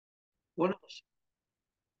One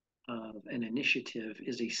of an initiative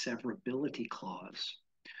is a severability clause.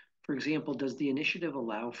 For example, does the initiative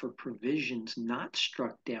allow for provisions not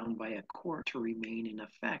struck down by a court to remain in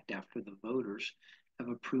effect after the voters have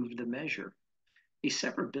approved the measure? A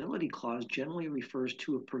severability clause generally refers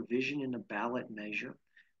to a provision in a ballot measure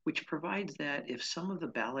which provides that if some of the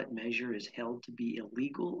ballot measure is held to be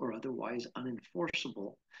illegal or otherwise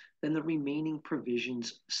unenforceable, then the remaining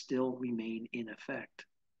provisions still remain in effect.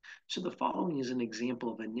 So the following is an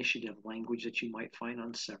example of initiative language that you might find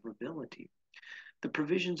on severability. The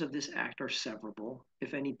provisions of this act are severable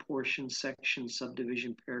if any portion, section,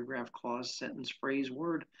 subdivision, paragraph, clause, sentence, phrase,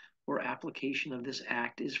 word, or application of this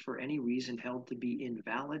act is for any reason held to be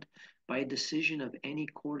invalid by a decision of any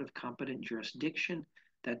court of competent jurisdiction.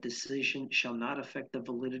 That decision shall not affect the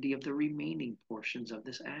validity of the remaining portions of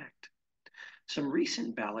this act. Some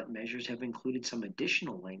recent ballot measures have included some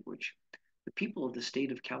additional language. The people of the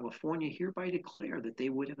state of California hereby declare that they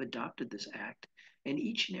would have adopted this act, and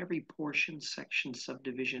each and every portion, section,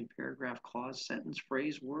 subdivision, paragraph, clause, sentence,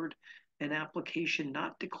 phrase, word, and application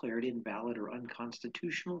not declared invalid or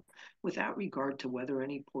unconstitutional, without regard to whether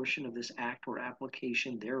any portion of this act or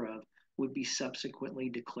application thereof would be subsequently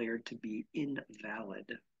declared to be invalid.